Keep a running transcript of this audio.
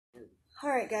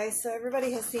Alright guys, so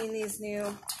everybody has seen these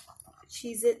new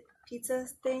Cheez-It pizza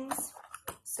things.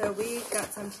 So we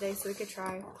got some today so we could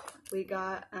try. We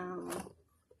got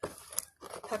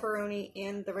pepperoni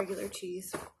and the regular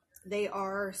cheese. They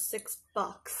are $6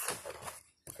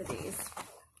 for these.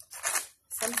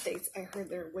 Some states I heard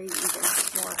they're way even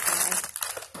more high.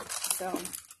 So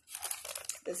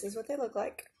this is what they look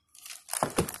like.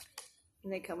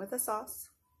 And they come with a sauce.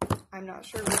 I'm not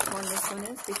sure which one this one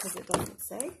is because it doesn't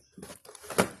say.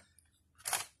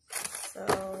 So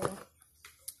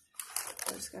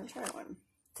I'm just gonna try one.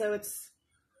 So it's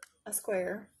a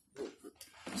square,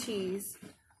 cheese.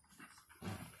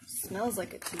 Smells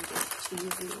like a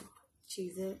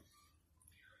Cheez-It.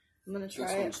 I'm gonna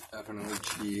try it. This one's definitely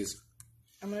cheese.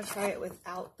 I'm gonna try it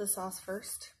without the sauce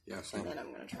first. Yeah, same. And then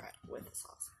I'm gonna try it with the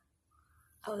sauce.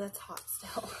 Oh, that's hot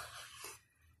still.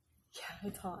 Yeah,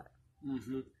 it's hot.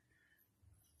 Mm-hmm.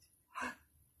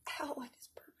 Ow, I just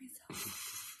burnt myself.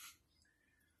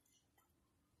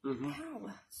 Mm-hmm. Ow,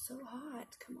 so hot.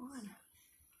 Come on.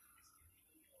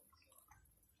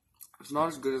 It's not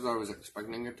as good as I was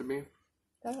expecting it to be.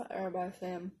 That's not everybody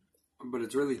fan. But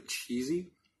it's really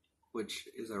cheesy, which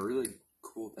is a really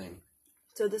cool thing.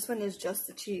 So this one is just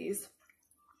the cheese.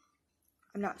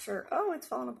 I'm not sure. Oh, it's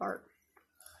falling apart.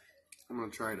 I'm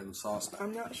gonna try it in the sauce now.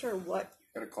 I'm not sure what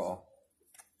Got a call.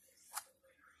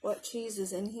 cheese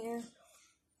is in here.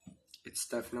 It's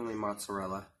definitely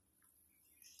mozzarella.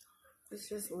 It's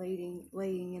just laying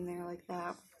in there like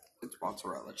that. It's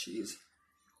mozzarella cheese.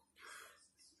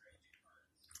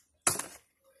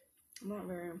 I'm not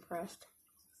very impressed.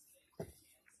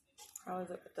 How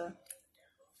is it with the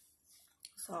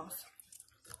sauce?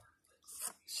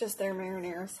 It's just their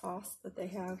marinara sauce that they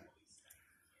have.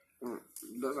 It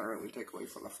doesn't really take away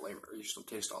from the flavor. You still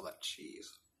taste all that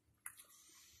cheese.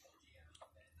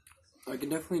 I can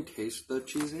definitely taste the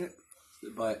cheese in it,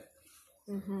 but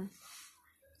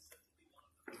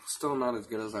still not as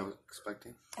good as I was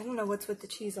expecting. I don't know what's with the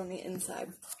cheese on the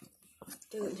inside.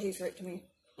 Doesn't taste right to me.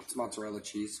 It's mozzarella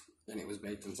cheese, and it was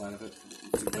baked inside of it.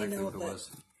 That's exactly what it was.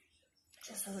 It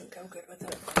just doesn't go good with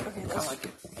it. Okay, I like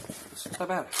it. It's not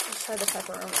bad. Let's try the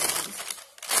pepperoni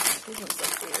ones. These ones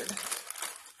look weird.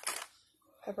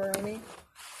 Pepperoni.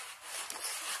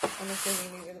 I'm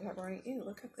assuming these are the pepperoni. Ew,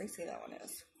 look how greasy that one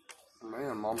is.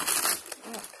 Man, Mom.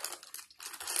 Yuck.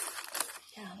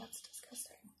 Yeah, that's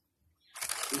disgusting.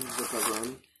 This is the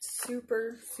pepperoni.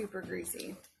 Super, super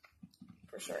greasy.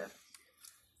 For sure.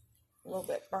 A little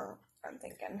bit burnt, I'm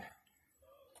thinking.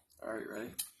 Alright,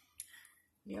 ready?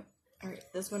 Yep. Alright,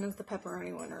 this one is the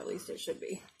pepperoni one, or at least it should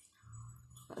be.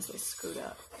 Unless they screwed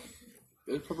up.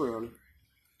 It's pepperoni.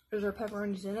 Is there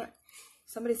pepperonis in it?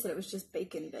 Somebody said it was just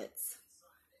bacon bits.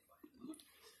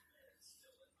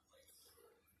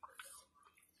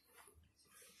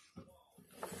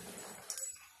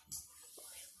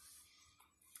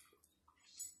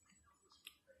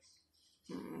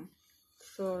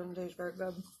 Still doesn't taste very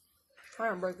good. Try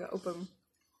and break it open.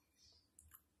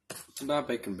 It's not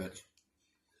bacon bits.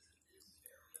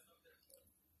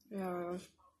 Yeah, it is.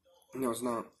 No, it's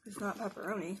not. It's not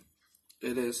pepperoni.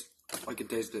 It is. I can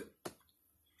taste it.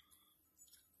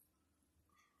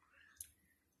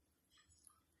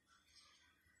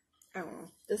 I don't know.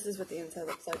 This is what the inside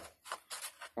looks like.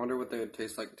 Wonder what they would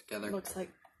taste like together. It looks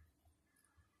like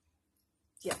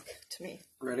yuck to me.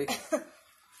 Ready?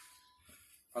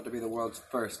 About to be the world's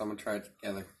first. I'm gonna try it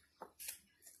together.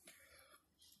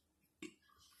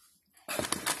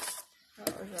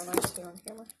 That was real nice to be on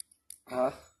camera.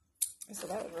 Huh? I said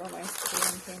that was real nice to be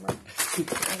on camera. I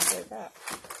enjoyed that.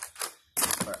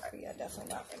 Alright, yeah,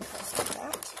 definitely not impressed with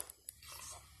that.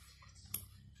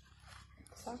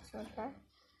 Socks, you want to try?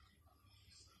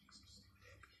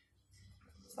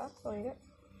 Socks, will eat it.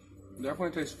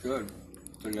 Definitely tastes good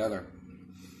together.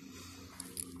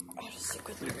 I'll just stick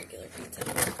with my regular pizza.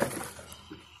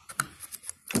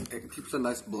 It keeps a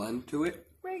nice blend to it.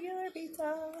 Regular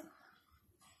pizza.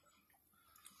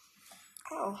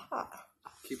 Oh, hot.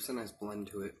 Keeps a nice blend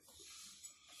to it.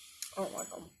 I don't like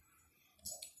them.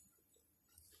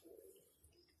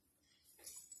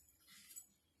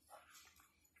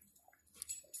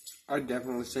 I'd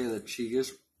definitely say the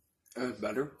cheese is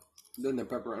better than the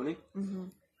pepperoni.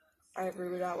 I agree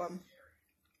with that one.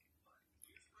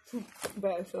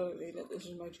 But I still eat it. This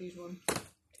is my cheese one.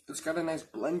 It's got a nice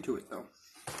blend to it, though.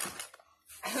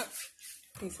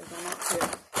 He says I'm not too.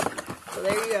 So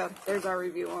there you go. There's our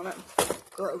review on it.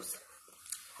 Gross.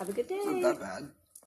 Have a good day. It's not that bad.